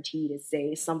guaranteed as,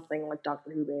 say, something like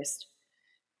Doctor Who based.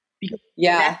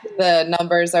 Yeah, the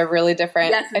numbers are really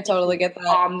different. I totally get that.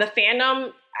 The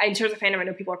fandom, in terms of fandom, I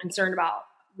know people are concerned about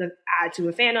the attitude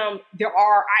of fandom.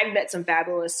 I've met some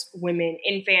fabulous women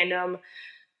in fandom.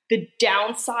 The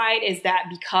downside is that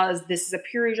because this is a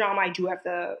period drama, I do have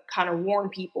to kind of warn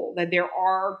people that there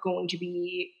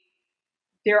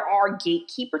are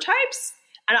gatekeeper types,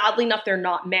 and oddly enough, they're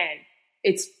not men.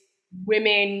 It's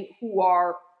women who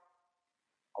are,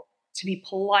 to be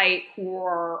polite, who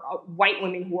are white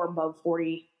women who are above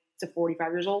 40 to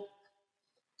 45 years old.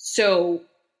 So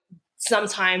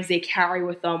sometimes they carry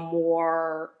with them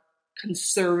more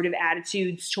conservative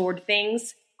attitudes toward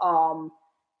things.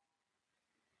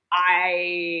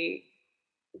 I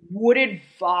would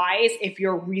advise, if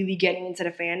you're really getting into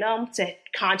the fandom, to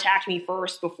contact me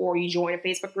first before you join a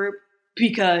Facebook group,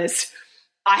 because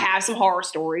I have some horror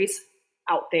stories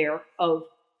out there of,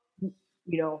 I'm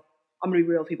gonna be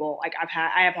real, people. Like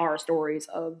I have horror stories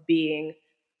of being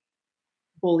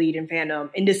bullied in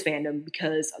this fandom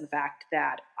because of the fact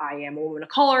that I am a woman of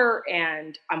color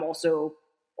and I'm also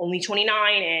only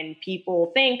 29, and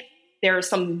people think. There are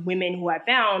some women who I've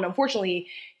found, unfortunately,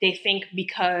 they think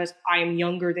because I'm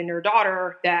younger than their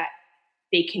daughter that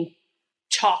they can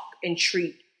talk and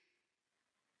treat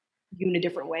you in a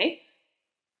different way.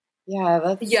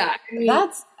 Yeah,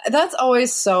 that's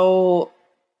always so,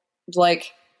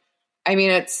 like, I mean,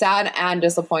 it's sad and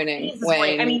disappointing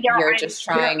when you're just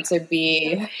trying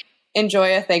to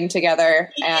enjoy a thing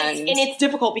together. And it's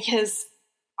difficult because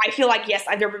I feel like, yes,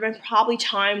 there have been probably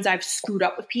times I've screwed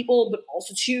up with people, but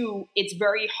also, too, it's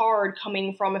very hard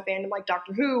coming from a fandom like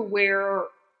Doctor Who, where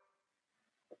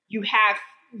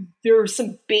there's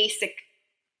some basic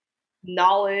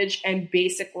knowledge and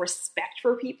basic respect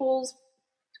for people's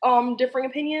differing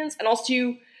opinions. And also,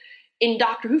 too, in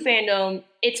Doctor Who fandom,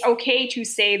 it's okay to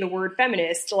say the word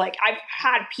feminist. Like, I've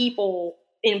had people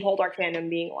in Poldark fandom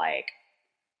being like,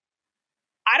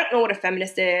 I don't know what a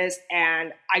feminist is,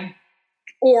 and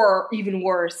or even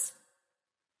worse,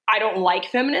 I don't like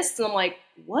feminists. And I'm like,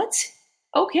 what?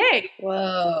 Okay.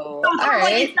 Whoa. So all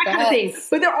right. It's that kind of thing.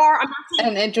 But I'm not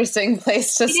saying. An interesting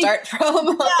place to start from.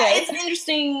 Okay. Yeah, it's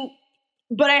interesting.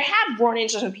 But I have run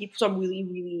into some people, some really,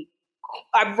 really,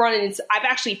 I've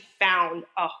actually found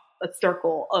a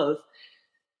circle of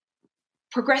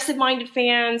progressive-minded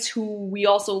fans who we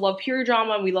also love period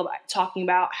drama, and we love talking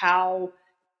about how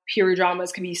period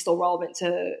dramas can be still relevant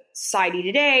to society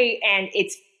today, and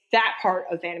it's that part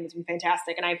of fandom has been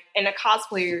fantastic. And a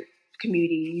cosplayer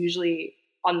community, usually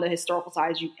on the historical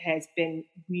side, has been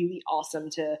really awesome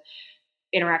to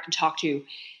interact and talk to.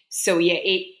 So yeah,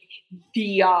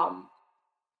 there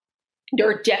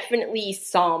are definitely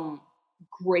some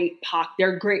great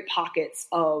pockets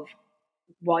of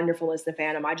wonderfulness in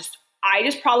fandom. I just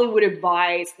probably would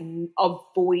advise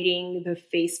avoiding the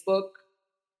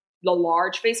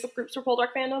large Facebook groups for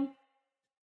Poldark fandom.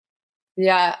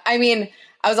 Yeah, I mean,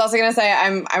 I was also gonna say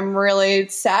I'm really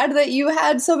sad that you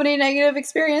had so many negative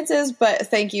experiences, but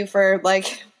thank you for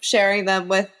like sharing them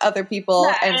with other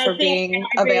people and for being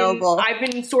available. I've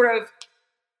been sort of,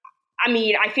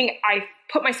 I think I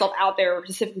put myself out there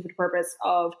specifically for the purpose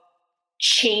of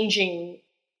changing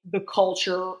the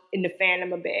culture in the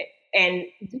fandom a bit and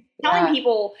telling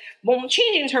people, well,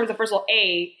 changing in terms of, first of all,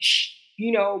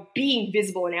 being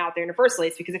visible and out there in the first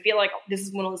place, because I feel like this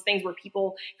is one of those things where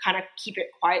people kind of keep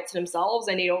it quiet to themselves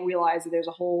and they don't realize that there's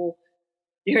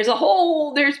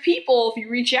people, if you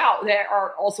reach out, that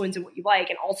are also into what you like,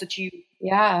 and also to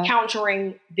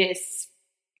countering this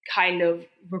kind of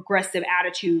regressive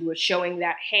attitude with showing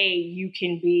that, hey, you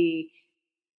could be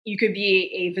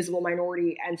a visible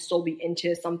minority and still be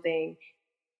into something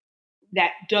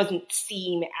that doesn't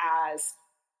seem as,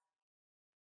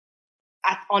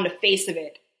 on the face of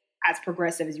it, as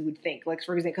progressive as you would think. Like,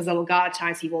 for example, because a lot of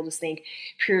times people just think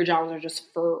period dramas are just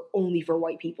only for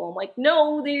white people. I'm like,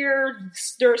 no, there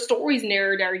are stories in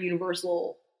there that are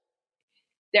universal.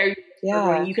 You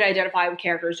can identify with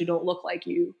characters who don't look like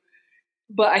you.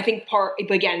 But I think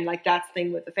but again, like that's the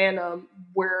thing with the fandom,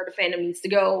 where the fandom needs to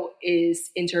go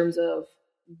is in terms of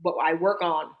what I work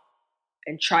on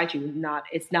and try to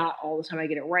it's not all the time I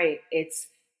get it right. It's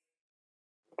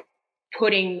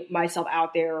putting myself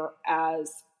out there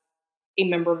as a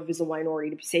member of a visible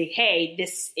minority to say, hey,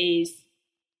 this is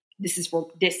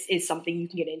something you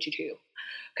can get into too.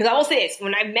 Because I will say this,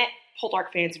 when I met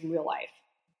Poldark fans in real life,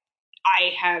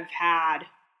 I have had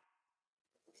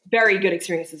very good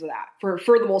experiences with that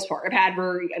for the most part. I've had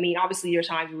obviously there are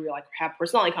times where we have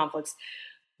personality conflicts,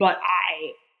 but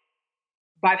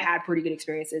I've had pretty good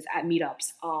experiences at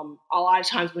meetups. A lot of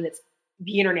times when it's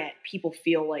the internet, people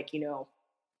feel like,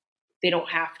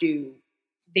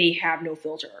 they have no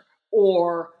filter.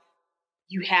 Or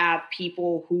you have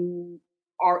people who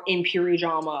are in period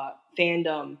drama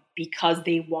fandom because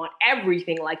they want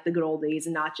everything like the good old days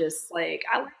and not just like,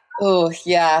 oh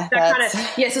yeah, so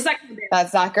it's like,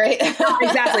 that's not great.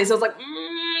 Exactly. So it's like,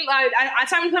 I'm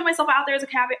trying to put myself out there as a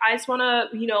caveat. I just want to,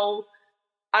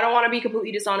 I don't want to be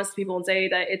completely dishonest to people and say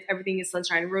that everything is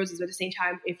sunshine and roses. But at the same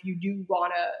time, if you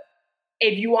want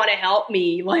to help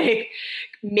me, like,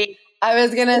 I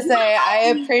was going to say,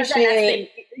 I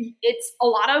appreciate it's a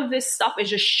lot of this stuff is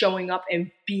just showing up and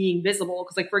being visible.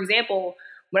 Because, like, for example,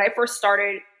 when I first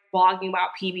started blogging about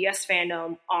PBS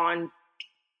fandom on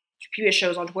PBS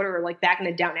shows on Twitter, like back in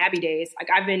the Downton Abbey days, like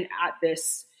I've been at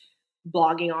this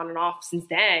blogging on and off since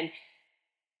then.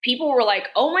 People were like,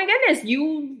 "Oh my goodness,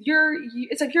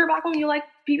 it's like you're a Black woman, you like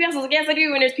PBS." I was like, "Yes, I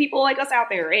do," and there's people like us out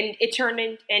there, and it turned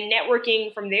in, and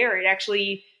networking from there.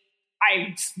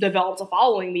 I developed a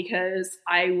following because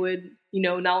I would,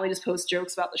 not only just post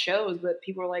jokes about the shows, but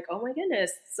people were like, "Oh my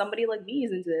goodness, somebody like me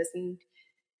is into this," and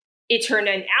it turned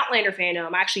in Outlander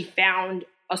fandom. I actually found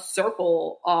a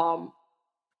circle.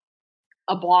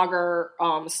 A blogger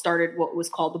started what was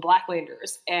called the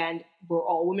Blacklanders, and we're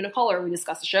all women of color. We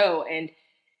discuss the show, and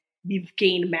we've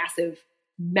gained massive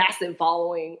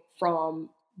following from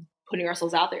putting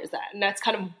ourselves out there as that. And that's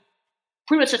kind of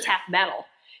pretty much just half the battle.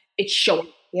 It's showing.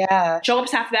 Yeah. Showing up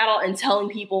is half the battle, and telling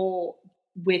people,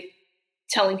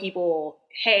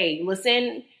 hey,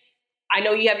 listen, I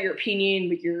know you have your opinion,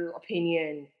 but your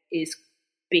opinion is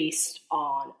based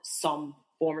on some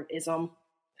form of ism.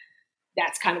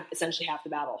 That's kind of essentially half the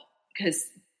battle, because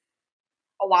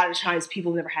a lot of times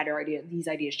people have never had these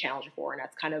ideas challenged before, and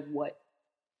that's kind of what,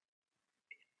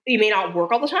 it may not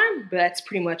work all the time, but that's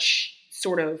pretty much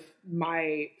sort of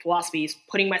my philosophy, is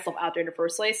putting myself out there in the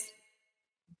first place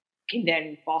can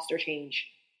then foster change.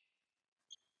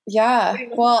 Yeah.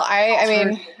 Well,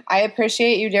 I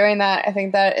appreciate you doing that. I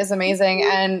think that is amazing.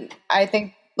 And I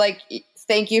think, like,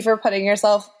 thank you for putting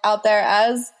yourself out there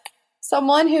as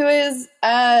someone who is,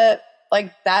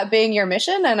 like, that being your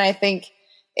mission. And I think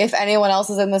if anyone else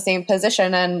is in the same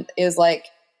position and is like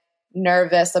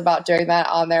nervous about doing that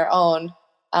on their own,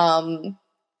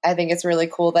 I think it's really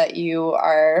cool that you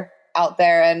are out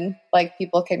there and like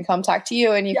people can come talk to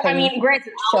you and you can.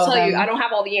 Granted, I'll tell you, I don't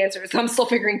have all the answers. I'm still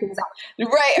figuring things out.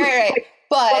 Right.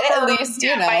 But at least,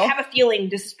 I have a feeling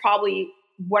this is probably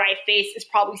what I face is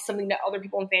probably something that other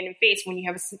people in fandom face when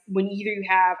either you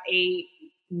have a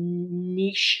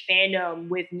niche fandom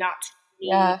with not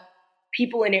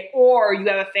people in it, or you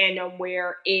have a fandom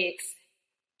where it's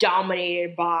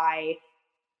dominated by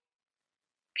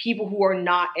people who are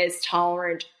not as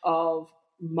tolerant of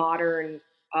modern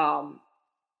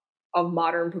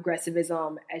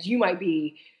progressivism as you might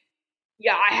be.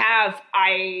 Yeah, I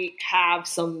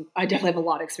definitely have a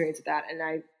lot of experience with that,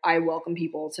 and I welcome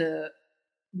people to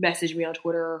message me on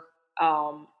Twitter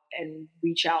and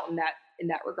reach out in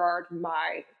that regard.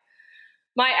 My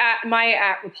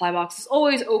reply box is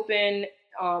always open,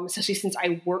 especially since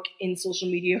I work in social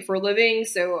media for a living.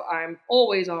 So I'm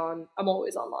always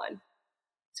online.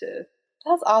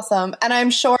 That's awesome. And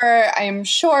I'm sure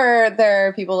there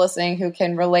are people listening who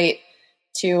can relate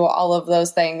to all of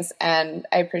those things. And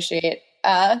I appreciate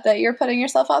that you're putting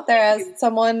yourself out there as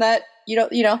someone that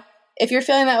if you're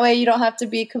feeling that way, you don't have to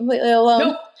be completely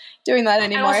alone doing that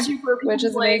anymore, which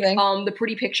is amazing. The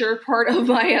pretty picture part of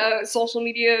my social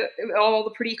media, all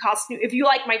the pretty costume. If you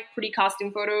like my pretty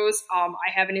costume photos, I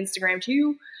have an Instagram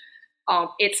too.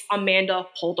 It's Amanda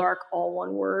Poldark, all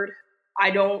one word.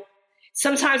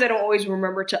 Sometimes I don't always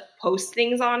remember to post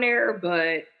things on there,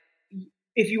 but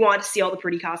if you want to see all the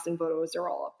pretty costume photos, they're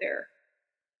all up there.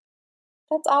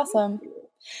 That's awesome.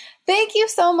 Thank you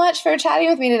so much for chatting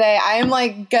with me today. I'm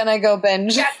like gonna go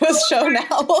binge this show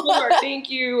now. Thank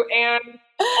you. And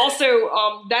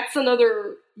also, that's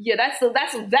another,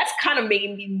 that's kind of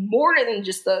making me more than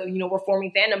just the, we're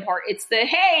forming fandom part. It's the,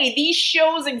 hey, these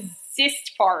shows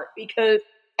exist part,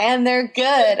 and they're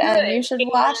good and you should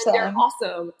watch them. They're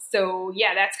awesome. So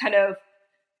yeah, that's kind of,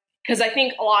 because I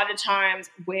think a lot of times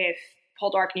with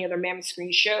Poldark and the other Mammoth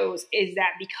Screen shows is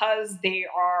that because they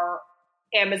are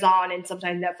Amazon and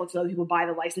sometimes Netflix and other people buy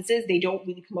the licenses, they don't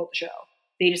really promote the show.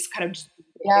 They just kind of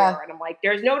there. And I'm like,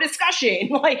 there's no discussion.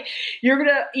 Like, you're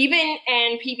gonna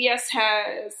and PBS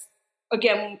has,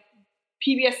 again,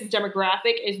 PBS's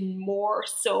demographic is more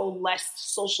so less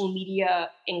social media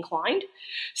inclined.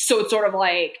 So it's sort of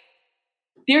like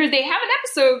they have an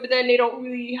episode, but then they don't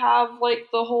really have like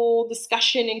the whole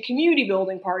discussion and community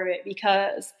building part of it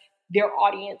because their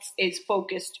audience is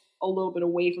focused a little bit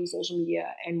away from social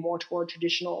media and more toward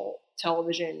traditional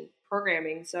television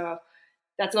programming. So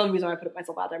that's another reason I put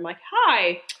myself out there. I'm like,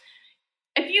 hi,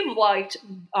 if you've liked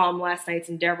last night's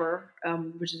Endeavor,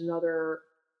 which is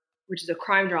a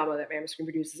crime drama that Mammoth Screen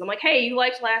produces. I'm like, hey, you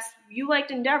liked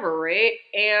Endeavor, right?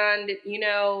 And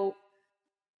you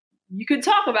could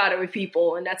talk about it with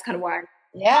people, and that's kind of why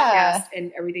podcast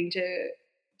and everything to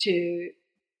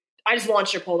I just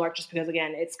launched your Poldark just because,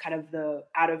 again, it's kind of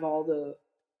out of all the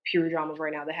period dramas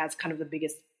right now that has kind of the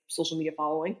biggest social media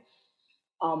following.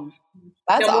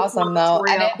 That's awesome, though.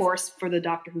 And of course, for the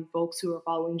Doctor Who folks who are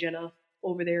following Jenna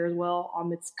over there as well,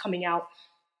 it's coming out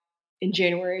in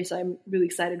January, so I'm really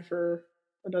excited for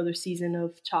another season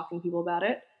of talking to people about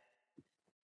it.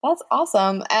 That's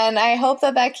awesome, and I hope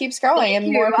that keeps growing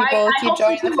and more people keep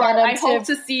joining the fandom. I hope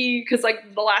to see, because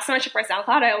like the last time I checked my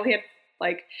SoundCloud, I only had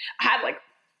I had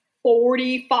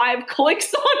 45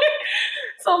 clicks on it.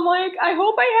 So I'm like, I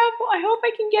hope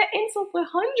I can get into the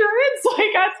hundreds.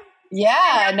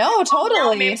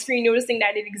 Totally. Mammoth Screen noticing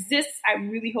that it exists. I'm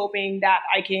really hoping that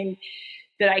I can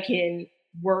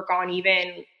work on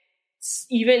even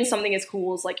something as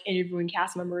cool as like interviewing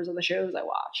cast members of the shows I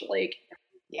watch. Like,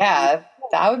 yeah,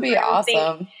 that would be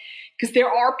awesome. Because there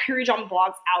are period drama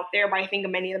blogs out there, but I think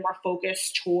many of them are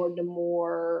focused toward the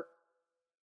more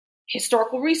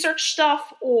historical research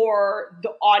stuff or the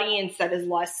audience that is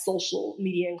less social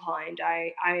media inclined.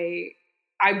 I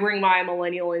bring my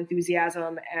millennial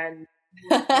enthusiasm and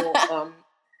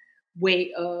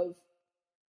way of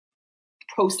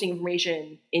posting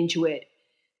information into it,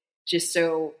 just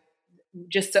as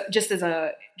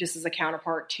a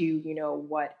counterpart to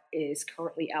what is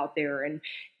currently out there. And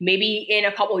maybe in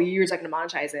a couple of years I can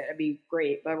monetize it. It'd be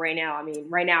great. But right now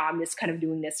I'm just kind of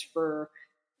doing this for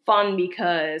fun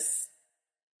because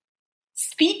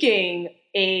speaking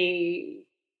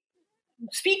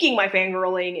my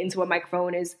fangirling into a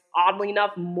microphone is oddly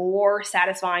enough more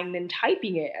satisfying than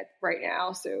typing it right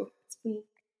now. So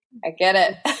I get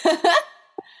it.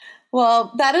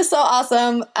 Well, that is so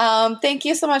awesome. Thank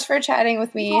you so much for chatting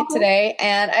with me today.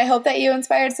 And I hope that you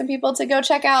inspired some people to go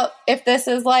check out if this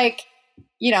is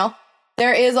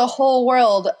there is a whole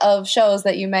world of shows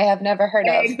that you may have never heard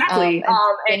of. Exactly.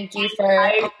 Thank you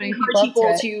for opening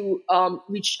people to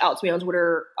reach out to me on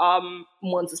Twitter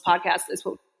once this podcast is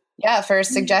posted. Yeah, for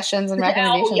suggestions and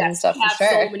recommendations and stuff. I have for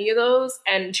sure. so many of those,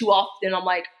 and too often I'm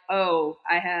like, oh,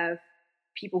 I have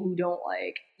people who don't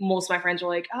like. Most of my friends are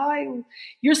like, oh,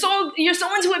 you're so into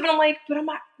it, but I'm like, but I'm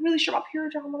not really sure about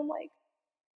period drama. I'm like,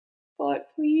 but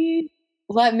please.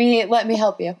 Let me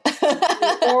help you.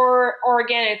 or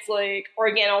again,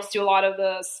 I'll just do a lot of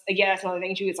this. Again, that's another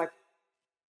thing too. It's like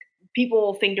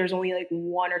people think there's only like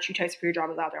one or two types of period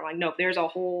dramas out there. I'm like, no, there is a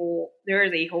whole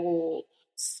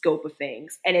scope of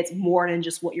things, and it's more than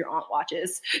just what your aunt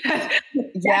watches.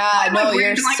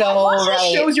 You're so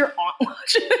right. Shows your aunt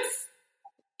watches.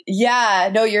 Yeah,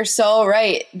 no, you're so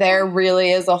right. There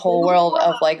really is a whole world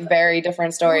of like very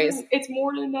different stories. It's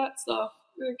more than that stuff.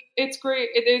 Like, it's great.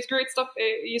 There's great stuff.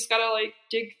 You just gotta like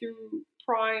dig through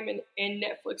Prime and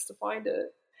Netflix to find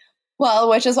it. Well,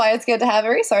 which is why it's good to have a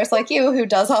resource like you who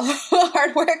does all the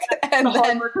hard work and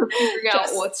hard work of figuring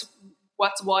out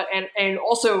what's what, and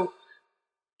also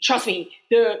trust me,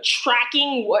 the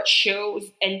tracking what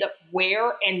shows end up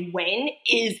where and when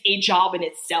is a job in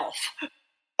itself.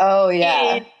 Oh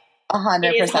yeah, 100%.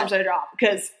 It is a job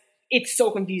because it's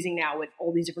so confusing now with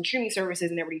all these different streaming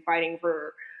services and everybody fighting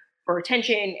for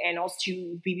attention, and also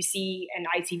BBC and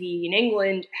ITV in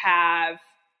England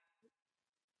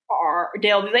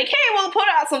they'll be like, hey, we'll put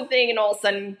out something, and all of a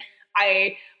sudden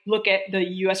I look at the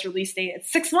US release date at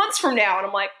 6 months from now, and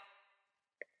I'm like,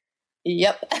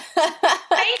 Yep.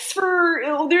 Thanks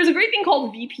for, there's a great thing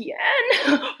called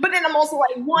VPN, but then I'm also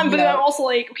like, but then I'm also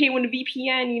like, okay, when the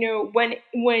VPN, you know,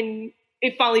 when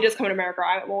it finally does come to America,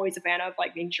 I'm always a fan of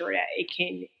like making sure that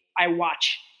I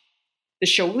watch the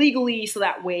show legally, so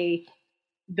that way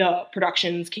the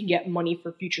productions can get money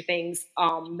for future things.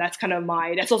 That's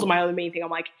also my other main thing. I'm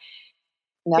like,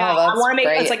 no, yeah, that's I want to make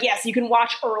great. it's like, yes, you can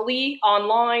watch early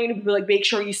online, but like make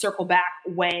sure you circle back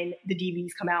when the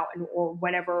DVDs come out or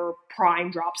whenever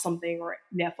Prime drops something or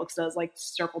Netflix does, like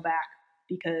circle back,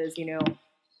 because you know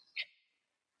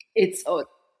it's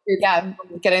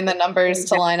getting the numbers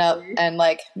to line up and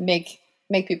like make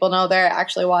people know they're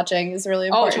actually watching is really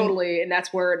important. Oh, totally. And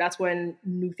that's when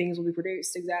new things will be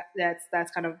produced. Exactly.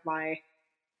 That's kind of my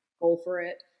goal for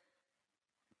it.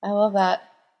 I love that.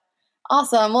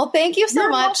 Awesome. Well, thank you so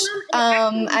much.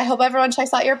 I hope everyone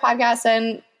checks out your podcast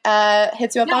and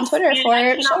hits you up on Twitter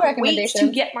for show recommendations. Wait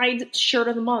to get my shirt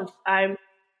of the month.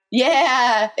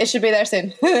 Yeah, it should be there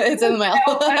soon. It's in the mail.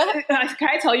 Can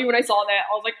I tell you when I saw that?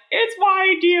 I was like, it's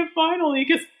my idea finally,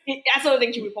 because that's the other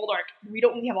thing too with Poldark. We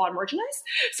don't really have a lot of merchandise,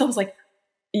 so I was like,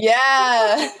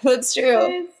 yeah, that's true.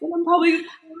 And I'm probably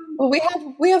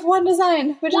we have one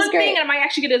design, which is great. One thing I might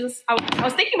actually get is I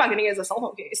was thinking about getting it as a cell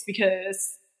phone case,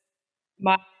 because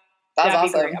that's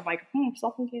awesome. I'm like,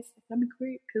 cell phone case, that'd be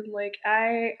great, because like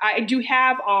I do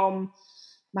have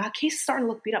my case is starting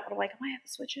to look beat up, but I'm like, I might have to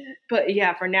switch it. But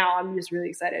yeah, for now, I'm just really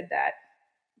excited that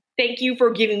thank you for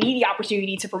giving me the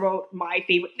opportunity to promote my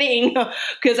favorite thing,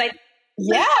 because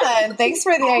and thanks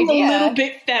for the idea. I'm a little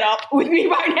bit fed up with me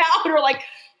by now. They're like,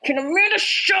 can Amanda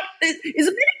shut? Is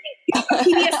a bit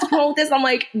PBS to promote this? I'm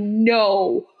like,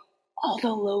 no.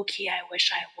 Although low key, I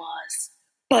wish I was,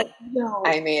 but no.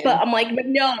 But I'm like, but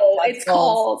no. It's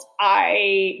called.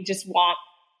 I just want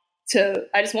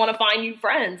to find new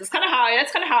friends. That's kind of how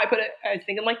I put it. I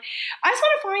think I'm like, I just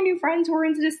want to find new friends who are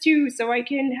into this too, so I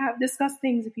can discuss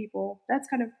things with people. That's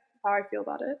kind of how I feel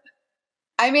about it.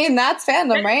 I mean, that's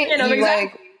fandom, right? You exactly.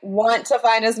 Like want to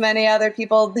find as many other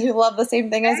people who love the same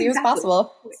thing as you as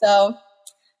possible. So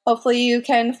hopefully you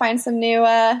can find some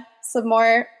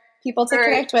more people to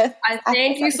connect with.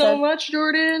 Thank you so much,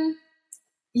 Jordan.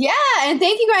 Yeah, and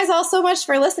thank you guys all so much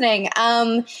for listening.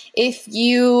 If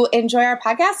you enjoy our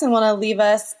podcast and want to leave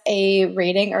us a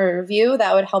rating or a review,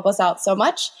 that would help us out so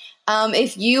much.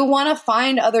 If you want to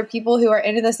find other people who are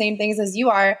into the same things as you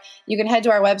are, you can head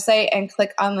to our website and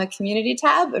click on the community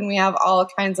tab, and we have all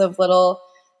kinds of little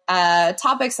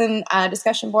topics and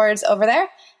discussion boards over there.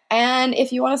 And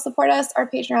if you want to support us, our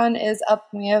Patreon is up.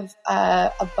 We have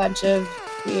a bunch of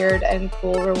weird and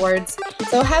cool rewards.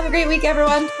 So have a great week,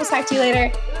 everyone. We'll talk to you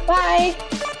later. Bye.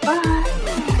 Bye.